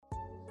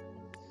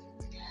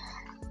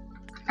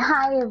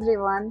Hi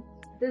everyone,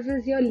 this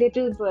is your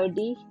little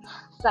birdie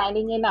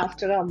signing in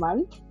after a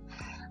month.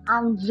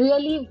 I'm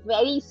really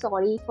very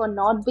sorry for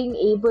not being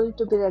able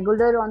to be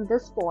regular on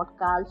this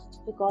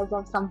podcast because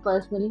of some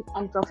personal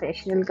and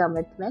professional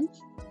commitments.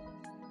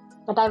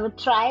 But I will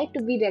try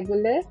to be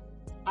regular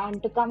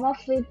and to come up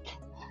with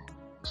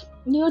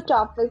new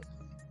topics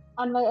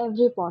on my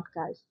every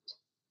podcast.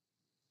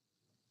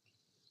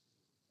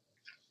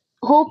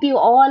 Hope you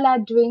all are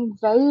doing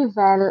very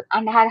well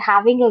and are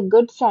having a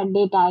good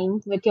Sunday time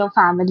with your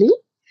family.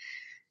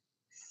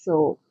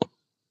 So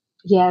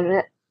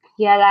here,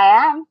 here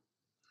I am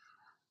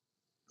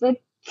with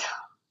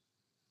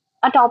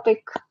a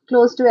topic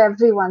close to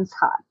everyone's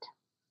heart.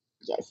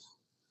 Yes,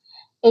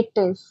 it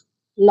is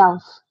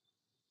love.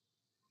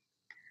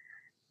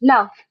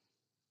 Love,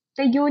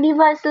 the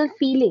universal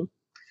feeling,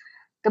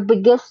 the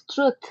biggest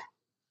truth,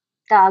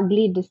 the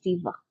ugly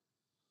deceiver.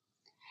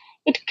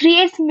 It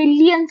creates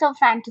millions of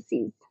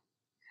fantasies,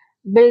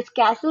 builds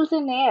castles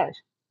in air,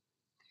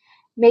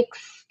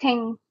 makes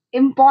things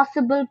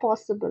impossible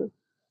possible.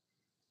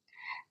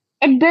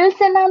 It builds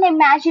in an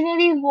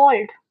imaginary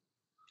world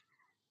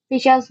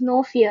which has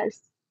no fears,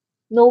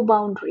 no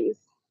boundaries,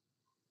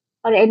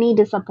 or any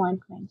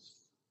disappointments.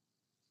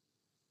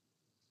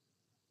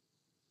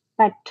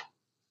 But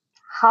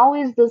how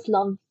is this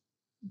love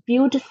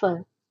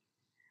beautiful?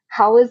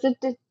 How is it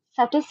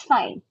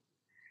satisfying?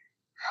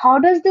 How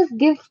does this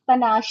give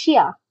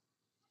Panacea?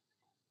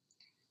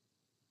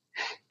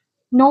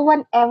 No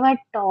one ever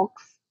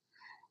talks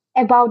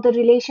about the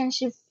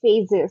relationship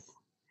phases.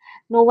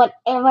 No one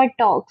ever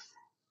talks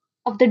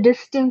of the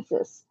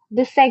distances,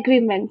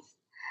 disagreements,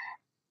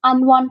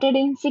 unwanted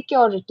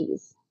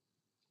insecurities.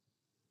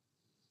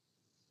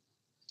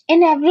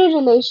 In every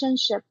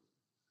relationship,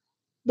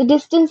 the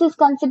distance is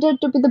considered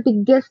to be the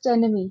biggest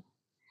enemy.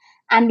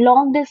 And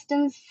long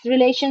distance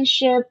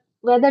relationship,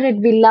 whether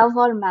it be love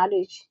or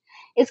marriage,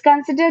 is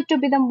considered to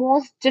be the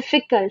most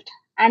difficult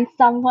and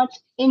somewhat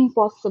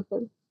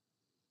impossible.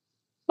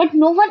 But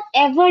no one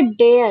ever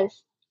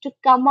dares to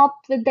come up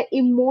with the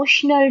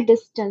emotional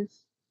distance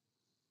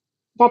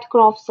that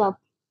crops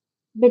up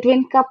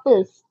between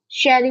couples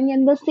sharing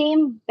in the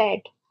same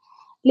bed,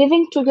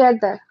 living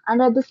together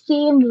under the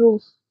same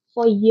roof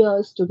for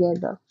years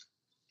together.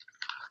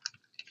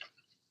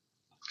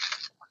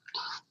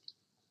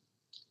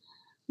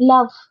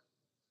 Love,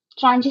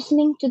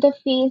 transitioning to the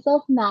phase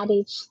of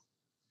marriage,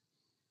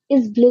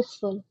 is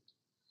blissful.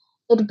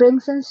 It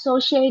brings in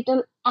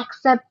societal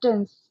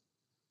acceptance.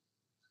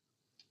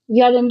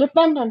 You are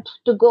independent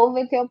to go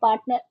with your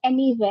partner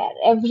anywhere,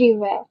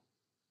 everywhere.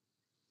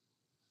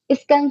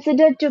 It's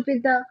considered to be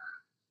the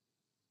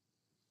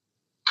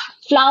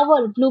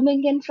flower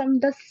blooming in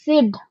from the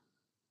seed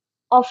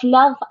of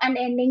love and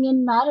ending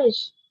in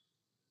marriage.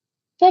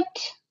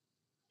 But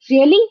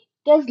really,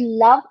 does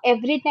love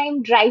every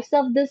time drives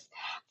up this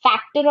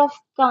factor of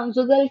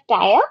conjugal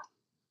tie?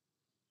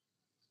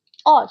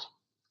 Or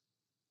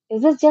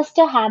is it just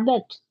a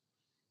habit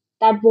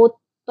that both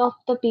of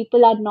the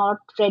people are not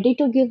ready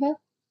to give up?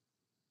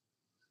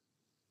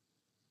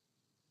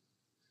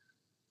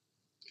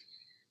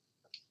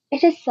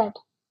 It is said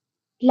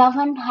love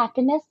and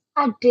happiness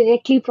are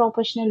directly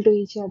proportional to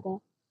each other.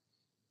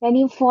 When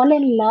you fall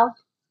in love,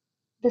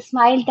 the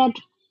smile that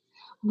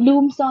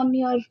blooms on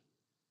your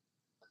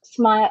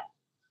smile,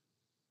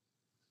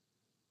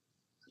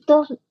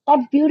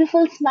 that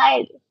beautiful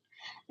smile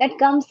that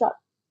comes up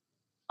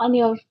on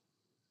your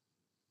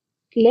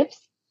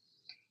lips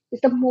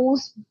is the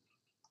most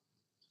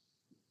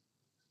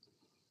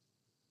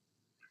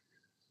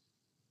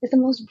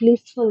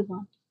blissful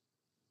one.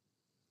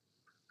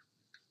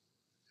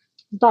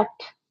 But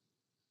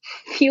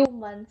few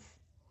months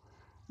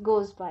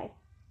goes by.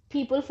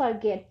 People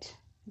forget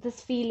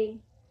this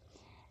feeling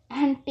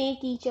and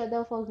take each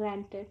other for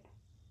granted.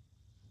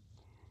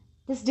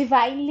 This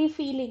divinely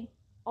feeling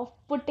of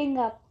putting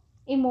up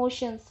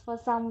emotions for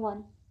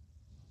someone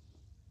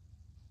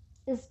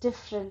is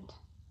different,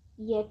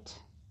 yet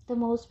the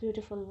most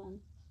beautiful one,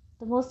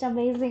 the most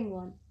amazing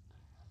one,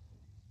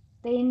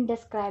 the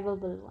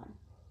indescribable one.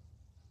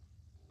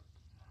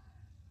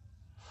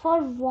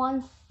 For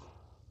once,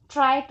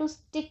 try to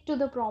stick to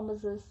the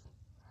promises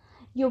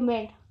you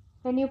made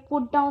when you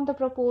put down the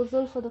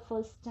proposal for the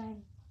first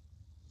time.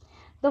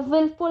 The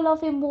whirlpool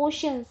of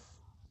emotions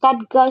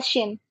that gush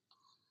in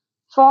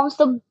forms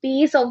the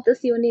base of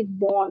this unique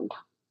bond.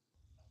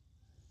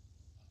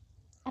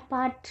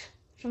 Apart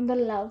from the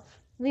love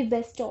we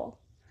bestow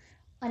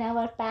on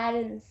our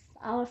parents,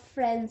 our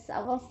friends,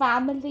 our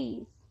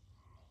families,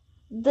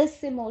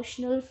 this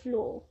emotional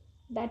flow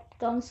that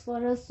comes for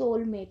a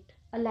soulmate,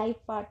 a life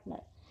partner,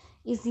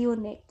 is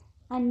unique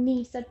and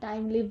needs a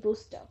timely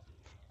boost up.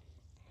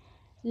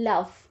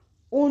 Love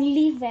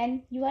only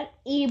when you are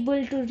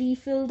able to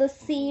refill the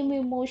same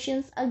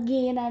emotions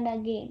again and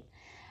again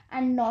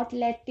and not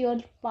let your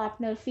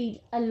partner feel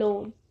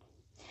alone.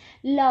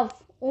 Love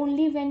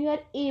only when you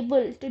are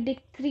able to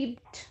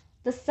decrypt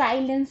the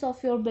silence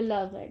of your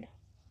beloved.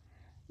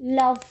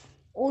 Love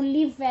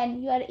only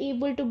when you are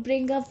able to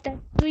bring up that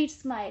sweet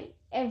smile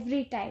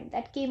every time.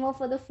 That came up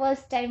for the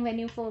first time when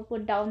you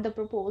put down the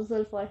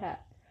proposal for her.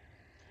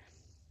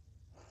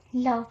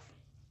 Love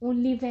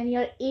only when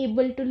you're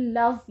able to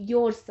love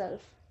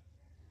yourself.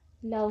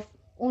 Love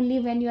only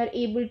when you are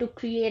able to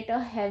create a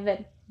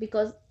heaven,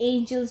 because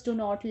angels do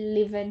not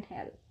live in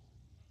hell.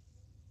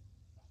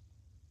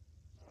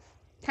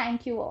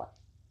 Thank you all.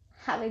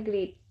 Have a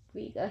great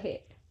week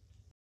ahead.